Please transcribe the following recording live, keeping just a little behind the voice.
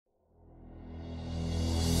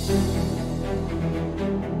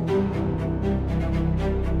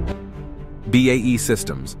BAE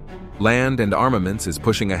Systems. Land and Armaments is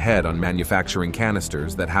pushing ahead on manufacturing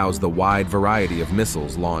canisters that house the wide variety of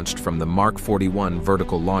missiles launched from the Mark 41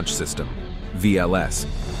 Vertical Launch System, VLS,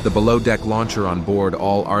 the below-deck launcher on board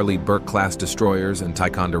all Arleigh Burke-class destroyers and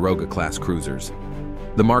Ticonderoga-class cruisers.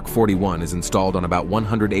 The Mark 41 is installed on about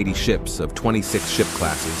 180 ships of 26 ship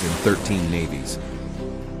classes in 13 navies.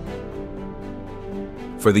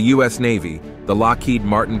 For the U.S. Navy, the Lockheed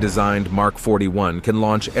Martin-designed Mark 41 can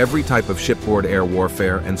launch every type of shipboard air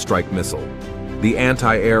warfare and strike missile. The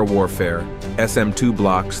anti-air warfare, SM-2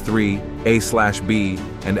 Blocks 3, A/B,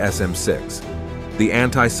 and SM-6. The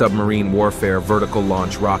anti-submarine warfare vertical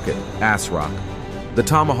launch rocket, ASROC. The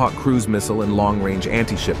Tomahawk cruise missile and long-range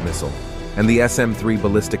anti-ship missile, and the SM-3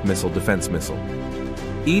 ballistic missile defense missile.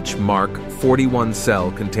 Each Mark 41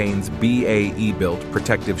 cell contains BAE-built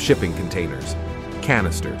protective shipping containers,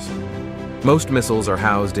 canisters. Most missiles are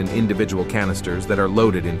housed in individual canisters that are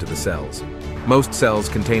loaded into the cells. Most cells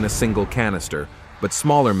contain a single canister, but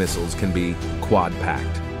smaller missiles can be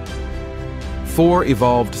quad-packed. 4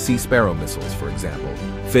 evolved Sea Sparrow missiles, for example,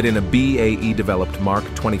 fit in a BAE-developed Mark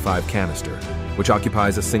 25 canister, which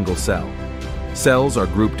occupies a single cell. Cells are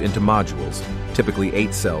grouped into modules, typically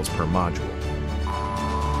 8 cells per module.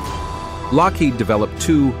 Lockheed developed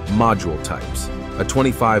 2 module types, a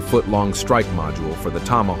 25-foot-long strike module for the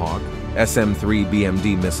Tomahawk, SM-3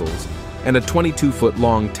 BMD missiles, and a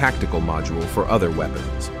 22-foot-long tactical module for other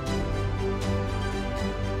weapons.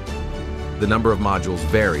 The number of modules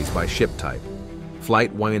varies by ship type.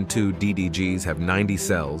 Flight 1 and 2 DDGs have 90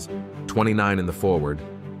 cells, 29 in the forward,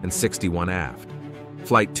 and 61 aft.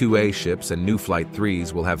 Flight 2A ships and new Flight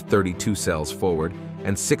 3s will have 32 cells forward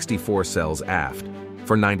and 64 cells aft,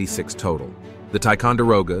 for 96 total. The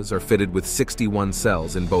Ticonderogas are fitted with 61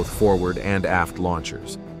 cells in both forward and aft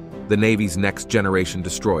launchers. The Navy's next-generation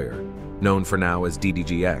destroyer, known for now as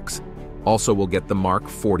DDG-X, also will get the Mark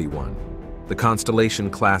 41. The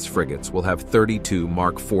Constellation-class frigates will have 32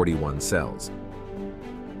 Mark 41 cells.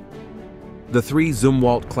 The 3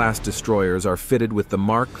 Zumwalt-class destroyers are fitted with the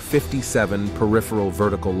Mark 57 peripheral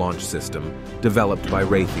vertical launch system, developed by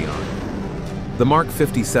Raytheon. The Mark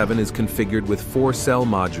 57 is configured with 4 cell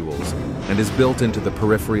modules and is built into the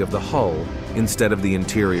periphery of the hull instead of the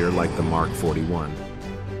interior like the Mark 41.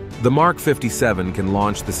 The Mark 57 can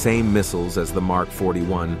launch the same missiles as the Mark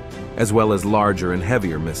 41, as well as larger and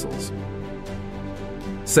heavier missiles.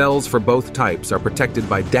 Cells for both types are protected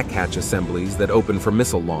by deck hatch assemblies that open for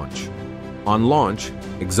missile launch. On launch,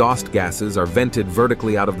 exhaust gases are vented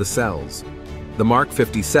vertically out of the cells. The Mark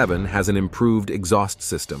 57 has an improved exhaust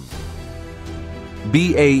system.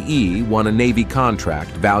 BAE won a Navy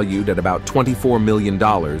contract valued at about $24 million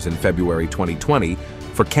in February 2020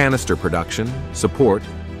 for canister production, support,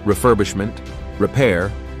 refurbishment,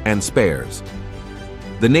 repair, and spares.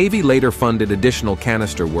 The Navy later funded additional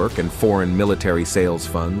canister work and foreign military sales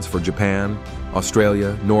funds for Japan,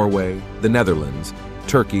 Australia, Norway, the Netherlands,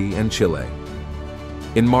 Turkey, and Chile.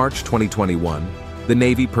 In March 2021, the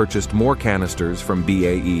Navy purchased more canisters from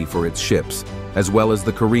BAE for its ships, as well as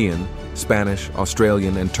the Korean, Spanish,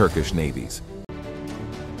 Australian, and Turkish navies.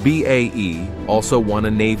 BAE also won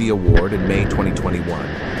a Navy award in May 2021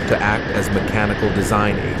 to act as mechanical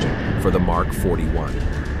design agent for the Mark 41.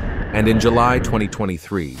 And in July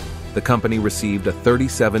 2023, the company received a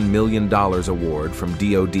 $37 million award from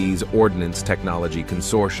DoD's Ordnance Technology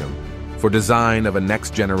Consortium for design of a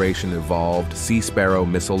next-generation evolved Sea Sparrow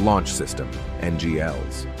missile launch system,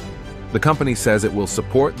 NGLs. The company says it will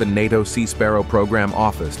support the NATO Sea Sparrow program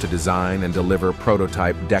office to design and deliver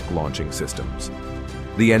prototype deck launching systems.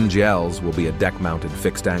 The NGLs will be a deck-mounted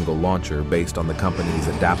fixed-angle launcher based on the company's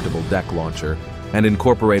adaptable deck launcher and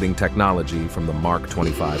incorporating technology from the Mark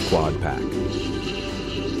 25 quad pack.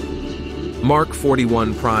 Mark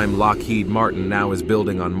 41 Prime Lockheed Martin now is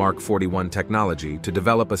building on Mark 41 technology to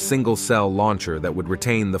develop a single-cell launcher that would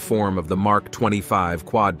retain the form of the Mark 25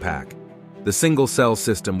 quad pack. The single-cell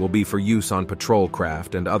system will be for use on patrol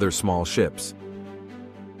craft and other small ships.